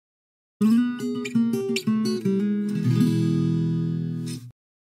Good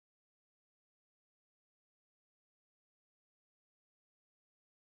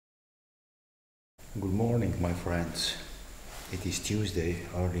morning, my friends. It is Tuesday,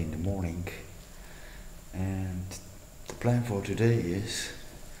 early in the morning, and the plan for today is,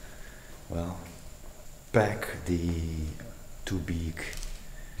 well, pack the two big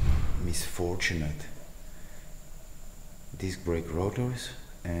misfortunate disc brake rotors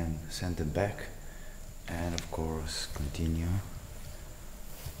and send them back, and of course continue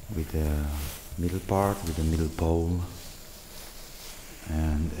with the middle part, with the middle pole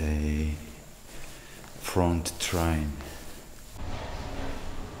and a front trine.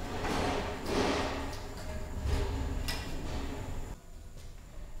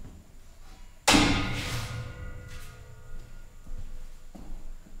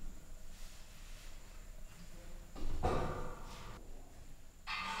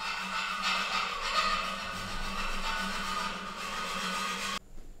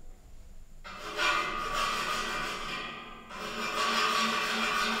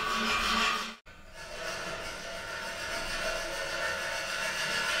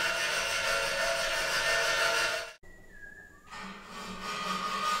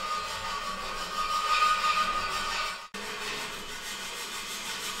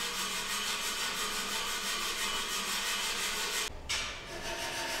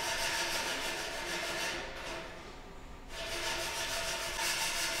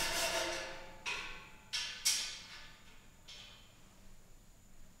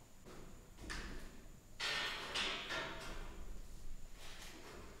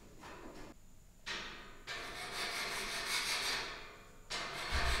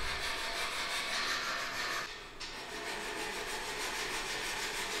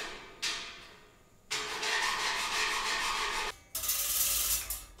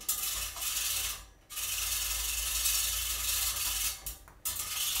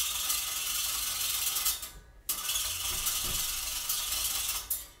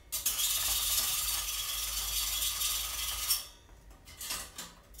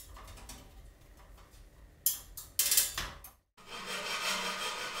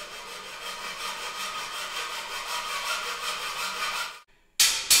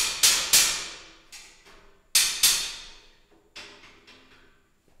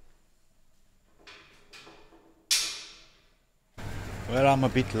 Well, I'm a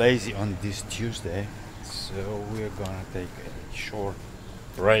bit lazy on this Tuesday, so we're gonna take a short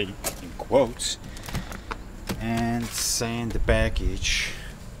break in quotes and send the package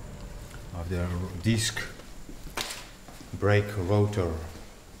of the disc brake rotor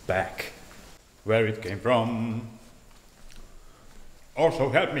back where it came from. Also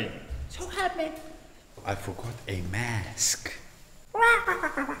help me! So help me! I forgot a mask.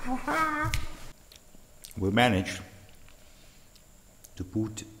 We managed to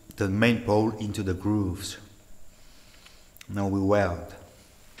put the main pole into the grooves. Now we weld.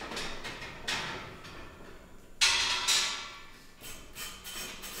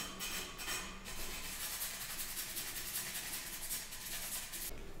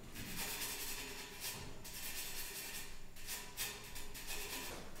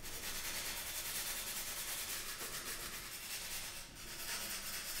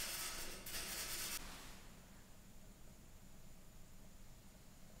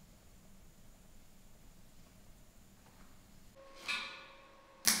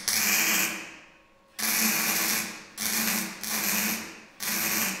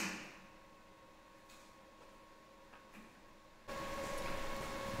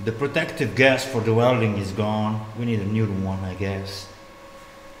 The protective gas for the welding is gone. We need a new one, I guess.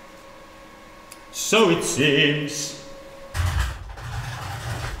 So it seems.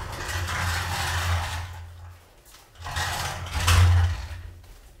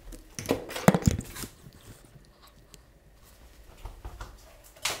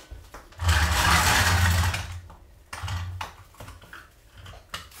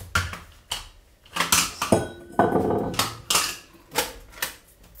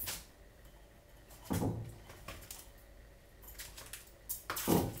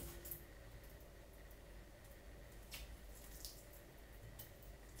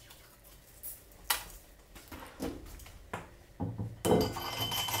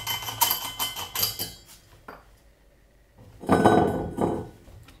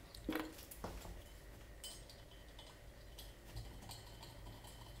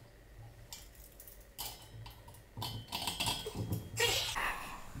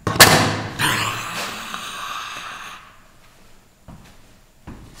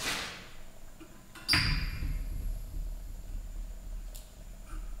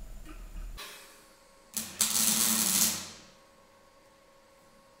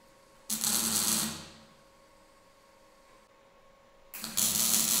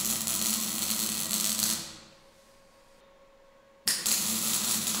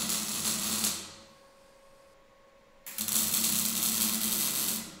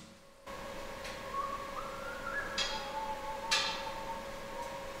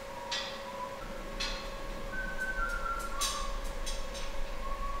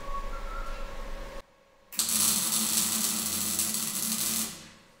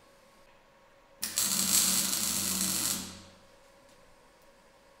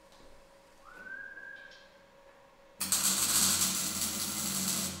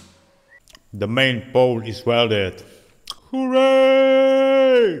 The main pole is welded.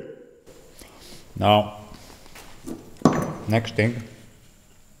 Hooray! Now, next thing,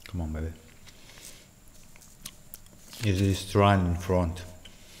 come on baby, is this strand in front.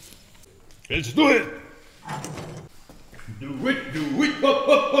 Let's do it! Do it, hop,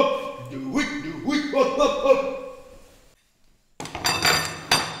 hop, hop. Do it, hop, hop, hop.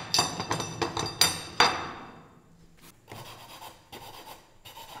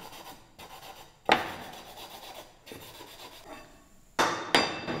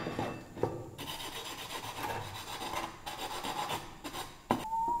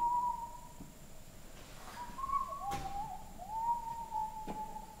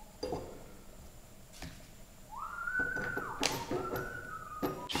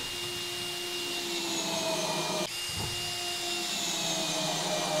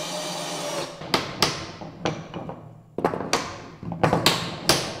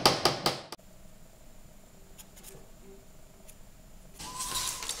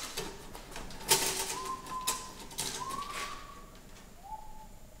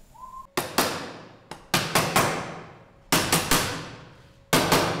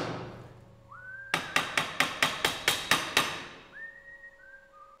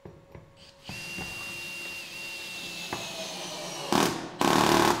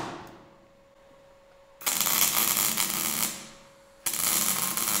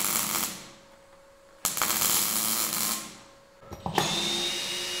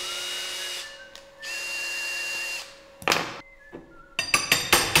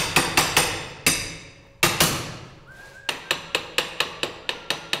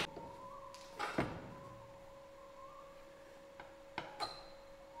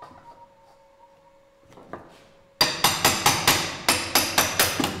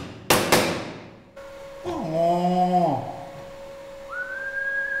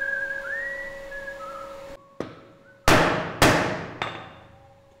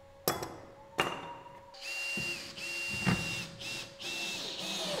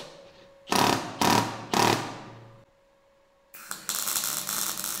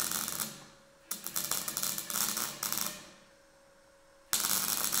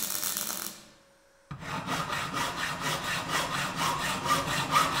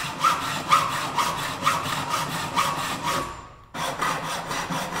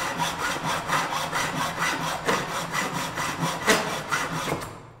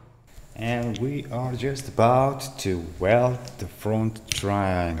 And we are just about to weld the front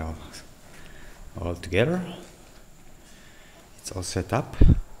triangle all together. It's all set up,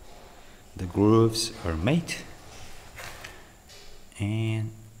 the grooves are made,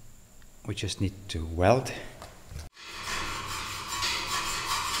 and we just need to weld.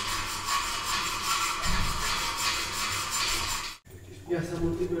 Ja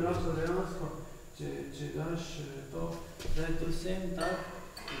samo ti bi lahko dejansko, če daš to, da je to sem tak,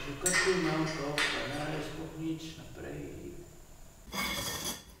 že kar ti imam to, da ne reš sploh nič naprej.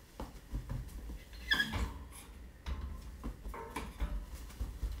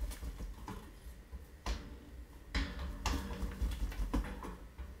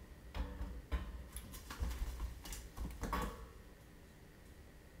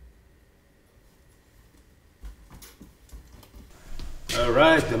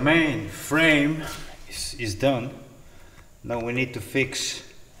 Alright, the main frame is done. Now we need to fix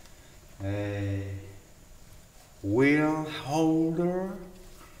a wheel holder.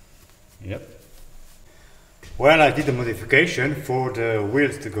 Yep. Well, I did a modification for the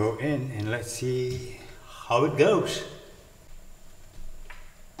wheels to go in, and let's see how it goes.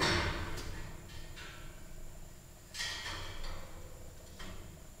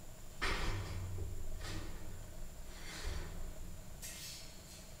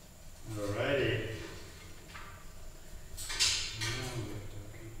 Alrighty.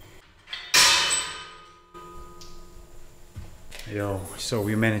 Yo, so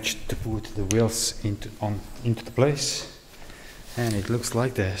we managed to put the wheels into the place, and it looks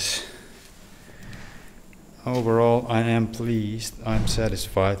like this. Overall, I am pleased, I'm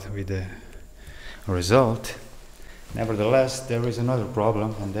satisfied with the result. Nevertheless, there is another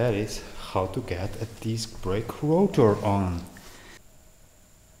problem, and that is how to get a disc brake rotor on.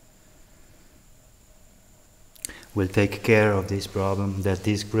 We'll take care of this problem, that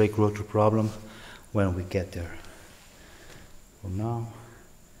disc brake rotor problem, when we get there. For now,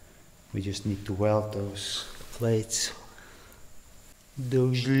 we just need to weld those plates.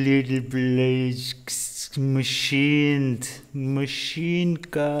 Those little blades machine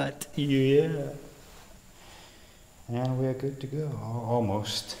cut, yeah. And we're good to go,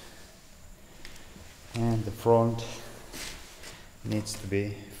 almost. And the front needs to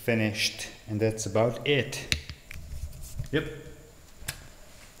be finished, and that's about it. Yep.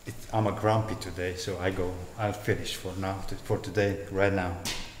 I'm a grumpy today, so I'll finish for now, for today, right now.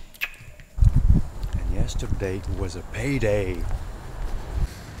 And yesterday was a payday.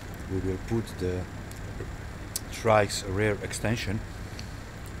 We will put the trike's rear extension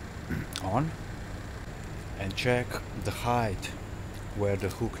on and check the height where the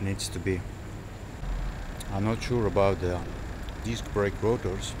hook needs to be. I'm not sure about the disc brake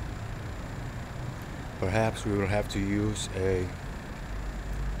rotors. Perhaps we will have to use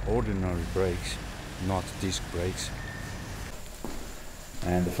ordinary brakes, not disc brakes.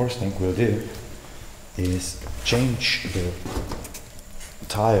 And the first thing we'll do is change the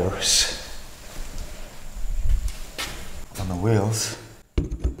tires on the wheels.